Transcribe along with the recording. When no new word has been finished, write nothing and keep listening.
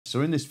So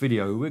in this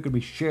video, we're going to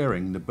be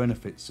sharing the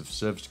benefits of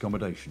serviced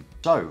accommodation.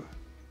 So,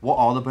 what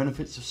are the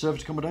benefits of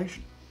serviced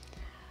accommodation?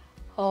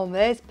 Oh,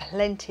 there's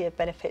plenty of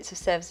benefits of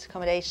serviced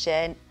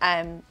accommodation.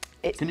 Can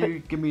you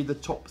give me the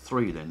top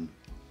three then,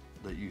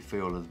 that you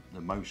feel are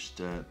the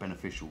most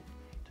beneficial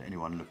to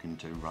anyone looking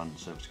to run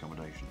serviced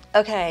accommodation?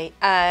 Okay,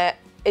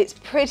 it's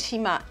pretty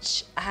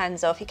much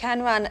hands-off. You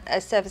can run a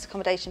serviced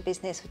accommodation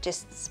business with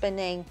just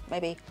spending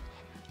maybe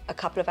a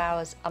couple of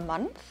hours a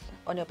month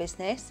on your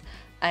business.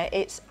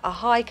 It's a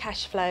high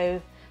cash flow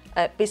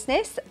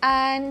business,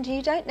 and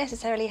you don't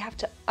necessarily have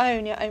to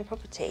own your own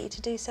property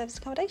to do serviced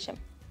accommodation.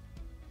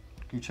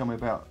 Can you tell me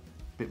a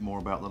bit more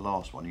about the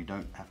last one? You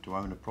don't have to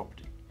own a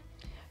property.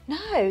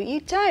 No, you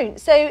don't.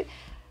 So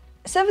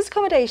serviced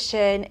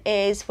accommodation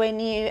is when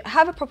you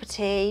have a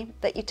property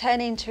that you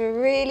turn into a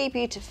really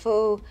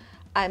beautiful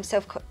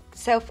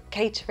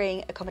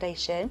self-catering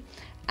accommodation,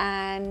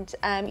 and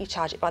you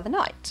charge it by the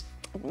night,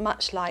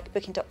 much like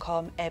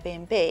Booking.com,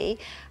 Airbnb.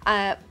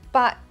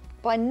 But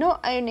by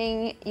not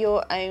owning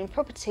your own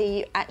property,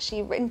 you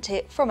actually rent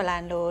it from a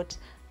landlord.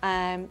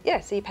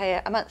 So you pay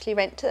a monthly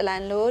rent to the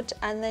landlord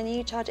and then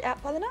you charge it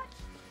out by the night.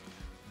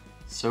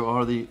 So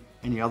are there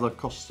any other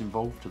costs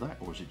involved to that,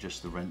 or is it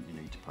just the rent you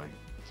need to pay?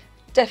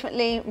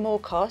 Definitely more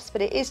costs,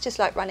 but it is just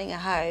like running a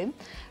home.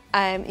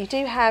 You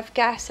do have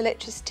gas,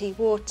 electricity,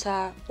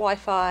 water,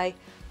 Wi-Fi,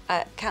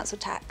 council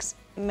tax,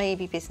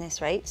 maybe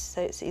business rates,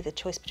 so it's either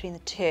choice between the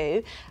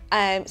two.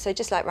 So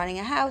just like running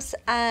a house,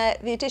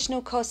 the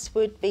additional costs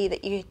would be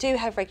that you do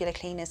have regular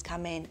cleaners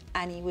come in,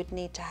 and you would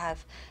need to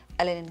have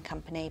a linen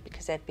company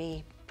because they'd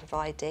be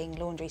providing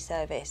laundry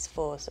service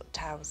for sort of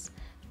towels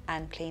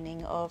and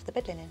cleaning of the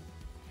bed linen.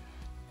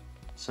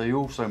 So you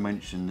also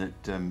mentioned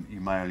that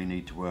you may only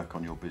need to work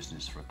on your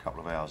business for a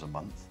couple of hours a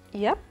month.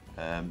 Yep.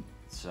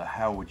 So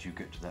how would you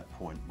get to that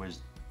point?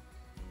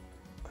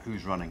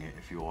 Who's running it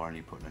if you're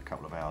only putting a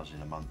couple of hours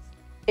in a month?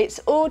 It's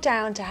all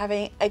down to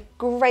having a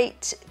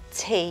great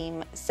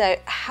team. So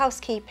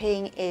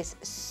housekeeping is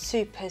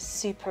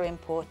super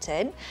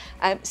important.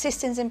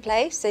 Systems in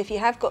place. So if you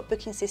have got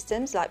booking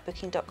systems like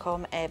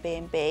Booking.com,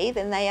 Airbnb,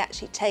 then they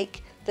actually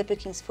take the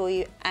bookings for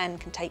you and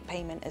can take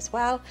payment as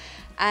well.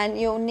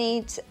 And you'll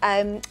need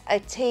a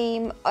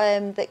team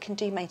that can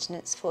do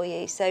maintenance for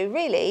you. So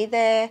really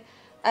they're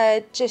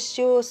just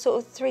your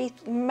sort of three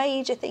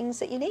major things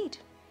that you need.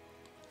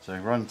 So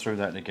run through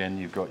that again.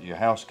 You've got your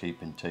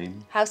housekeeping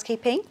team.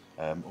 Housekeeping.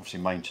 Obviously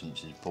maintenance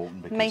is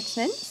important because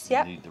maintenance,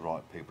 you need the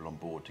right people on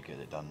board to get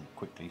it done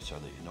quickly so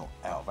that you're not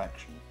out of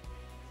action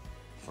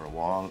for a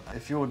while.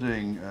 If you're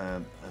doing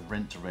a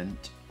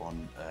rent-to-rent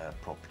on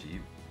property,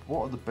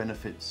 what are the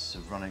benefits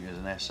of running as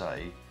an SA,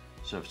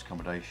 serviced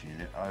accommodation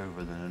unit,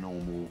 over than a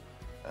normal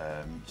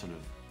sort of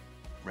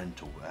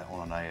rental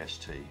on an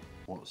AST?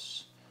 What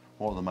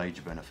are the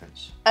major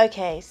benefits?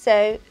 Okay,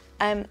 so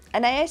an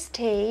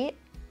AST,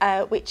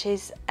 which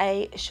is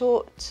a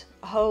short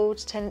hold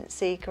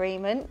tenancy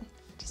agreement,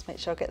 just make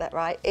sure I get that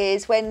right,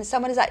 is when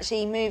someone is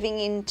actually moving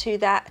into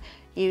that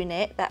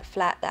unit, that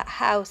flat, that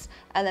house,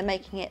 and they're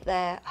making it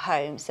their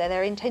home. So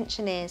their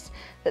intention is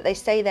that they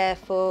stay there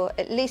for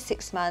at least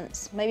 6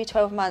 months, maybe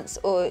 12 months,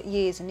 or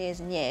years and years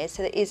and years.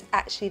 So it is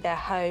actually their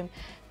home.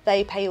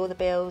 They pay all the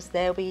bills,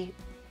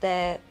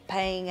 they're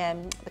paying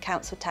the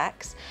council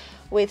tax.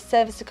 With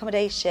serviced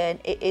accommodation,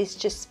 it is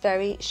just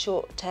very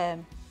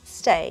short-term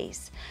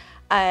stays,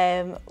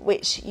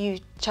 which you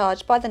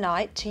charge by the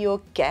night to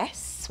your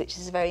guests, which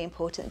is very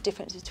important. The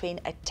difference between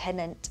a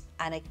tenant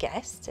and a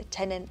guest. A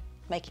tenant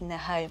making their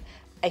home,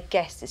 a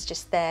guest is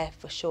just there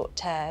for short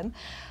term.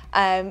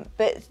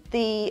 But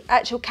the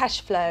actual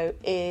cash flow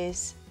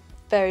is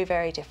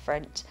very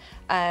different.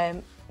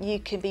 You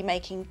can be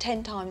making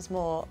 10 times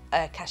more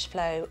cash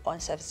flow on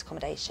serviced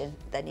accommodation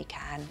than you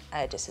can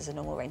just as a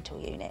normal rental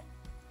unit.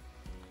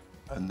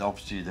 And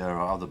obviously there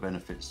are other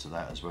benefits to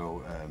that as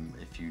well,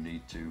 if you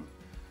need to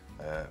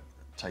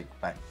take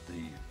back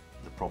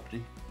the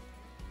property.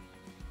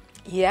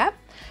 Yeah,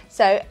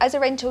 so as a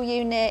rental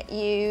unit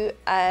you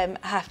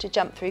have to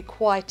jump through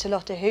quite a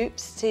lot of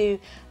hoops to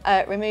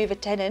remove a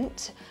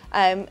tenant.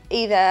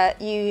 Either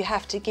you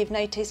have to give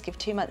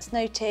 2 months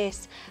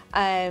notice.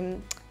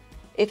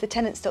 If the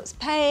tenant stops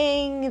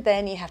paying,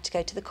 then you have to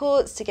go to the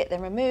courts to get them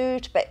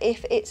removed. But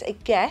if it's a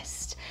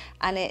guest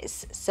and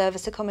it's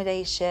service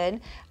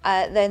accommodation,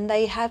 then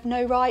they have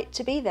no right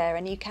to be there,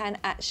 and you can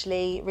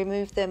actually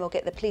remove them or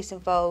get the police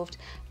involved,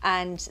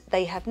 and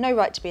they have no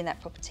right to be in that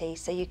property,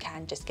 so you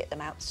can just get them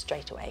out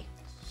straight away.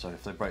 So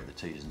if they break the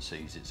T's and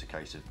C's, it's a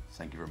case of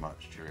thank you very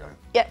much, cheerio.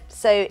 Yep,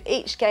 so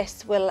each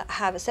guest will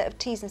have a set of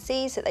T's and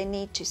C's that they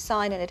need to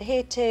sign and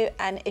adhere to,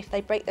 and if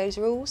they break those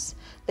rules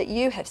that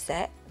you have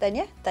set, then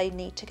yeah, they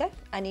need to go,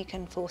 and you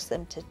can force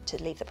them to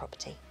leave the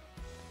property.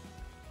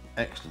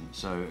 Excellent.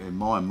 So in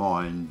my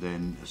mind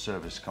then, a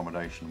service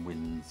accommodation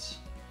wins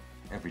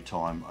every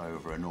time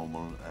over a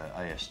normal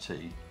AST.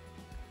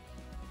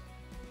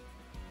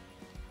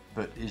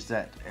 But is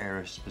that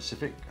area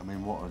specific? I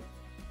mean,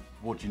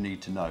 what do you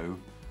need to know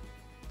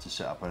to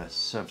set up a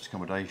service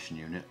accommodation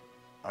unit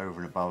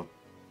over and above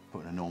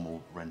putting a normal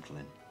rental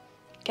in?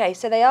 Okay,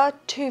 so they are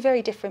two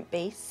very different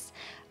beasts.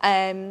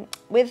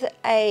 With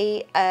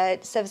a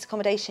service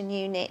accommodation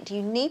unit,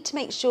 you need to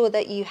make sure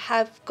that you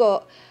have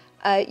got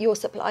your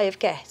supply of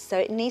guests. So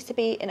it needs to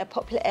be in a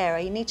popular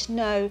area. You need to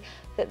know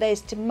that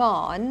there's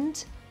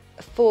demand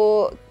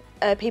for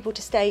people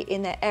to stay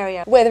in their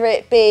area, whether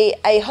it be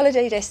a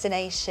holiday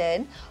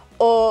destination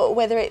or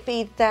whether it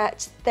be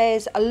that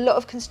there's a lot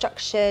of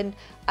construction,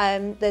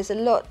 there's a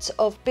lot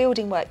of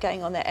building work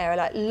going on in that area,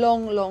 like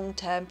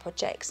long-term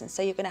projects, and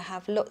so you're going to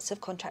have lots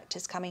of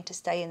contractors coming to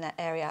stay in that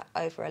area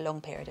over a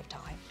long period of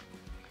time.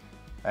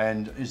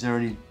 And is there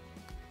any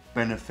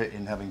benefit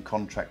in having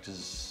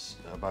contractors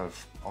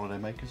above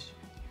holidaymakers?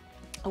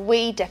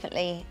 We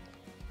definitely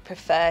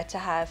prefer to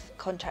have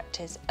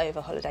contractors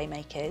over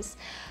holidaymakers.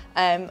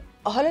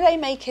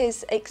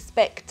 Holidaymakers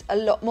expect a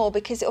lot more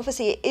because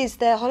obviously it is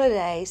their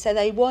holiday, so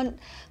they want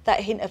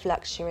that hint of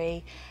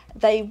luxury.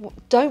 They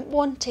don't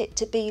want it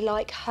to be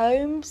like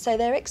home, so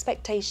their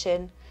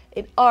expectation,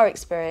 in our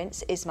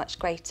experience, is much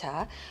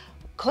greater.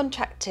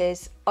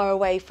 Contractors are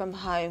away from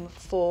home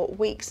for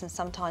weeks and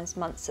sometimes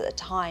months at a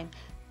time.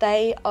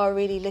 They are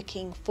really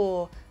looking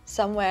for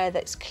somewhere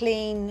that's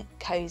clean,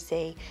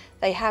 cosy.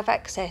 They have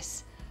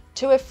access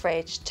to a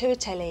fridge, to a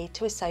telly,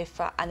 to a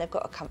sofa, and they've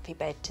got a comfy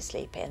bed to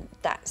sleep in.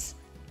 That's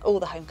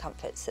all the home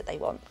comforts that they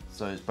want.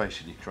 So it's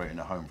basically creating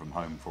a home from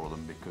home for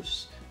them,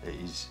 because it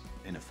is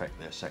in effect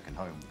their second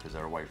home, because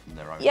they're away from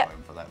their own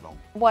home for that long.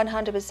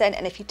 100%,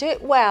 and if you do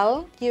it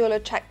well, you will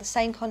attract the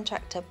same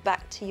contractor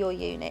back to your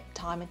unit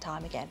time and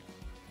time again.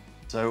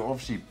 So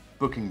obviously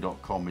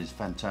Booking.com is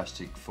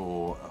fantastic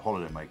for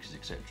holidaymakers,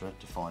 etc.,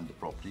 to find the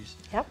properties.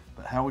 Yep.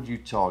 But how would you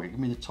target? Give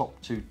me the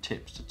top 2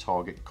 tips to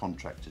target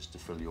contractors to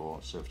fill your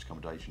service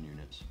accommodation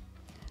units.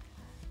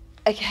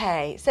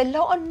 Okay, so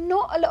not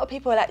a lot of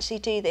people will actually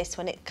do this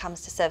when it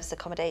comes to service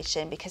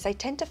accommodation because they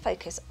tend to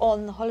focus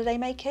on the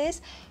holidaymakers.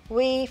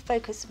 We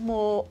focus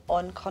more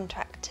on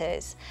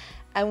contractors,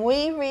 and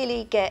we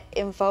really get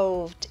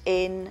involved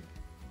in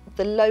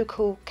the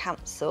local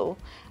council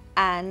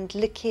and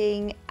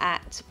looking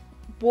at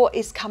what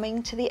is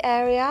coming to the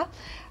area.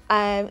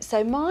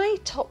 So my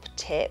top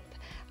tip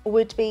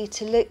would be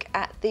to look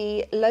at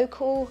the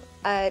local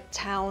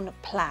town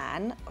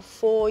plan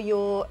for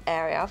your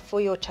area,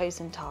 for your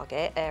chosen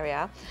target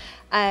area,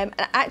 and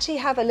actually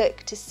have a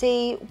look to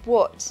see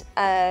what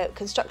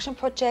construction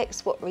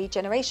projects, what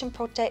regeneration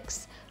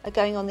projects are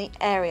going on in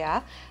the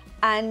area,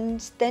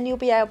 and then you'll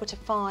be able to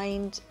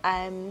find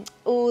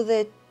all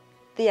the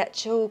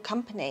actual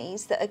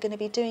companies that are going to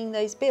be doing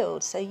those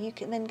builds, so you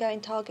can then go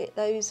and target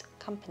those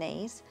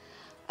companies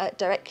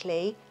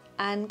directly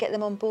and get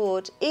them on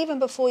board even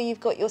before you've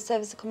got your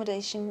service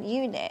accommodation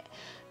unit.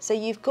 So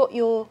you've got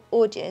your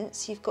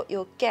audience, you've got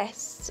your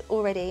guests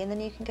already, and then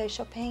you can go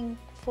shopping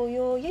for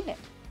your unit.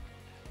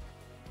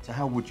 So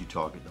how would you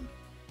target them?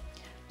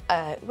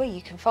 Well,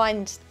 you can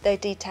find their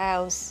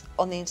details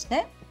on the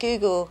internet.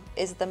 Google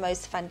is the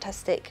most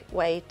fantastic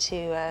way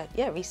to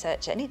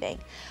research anything.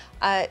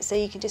 So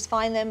you can just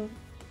find them,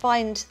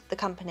 find the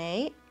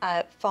company,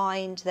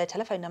 find their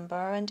telephone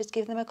number and just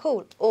give them a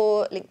call,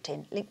 or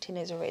LinkedIn.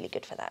 LinkedIn is really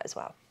good for that as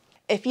well.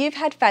 If you've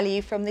had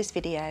value from this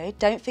video,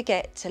 don't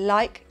forget to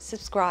like,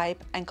 subscribe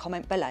and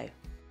comment below.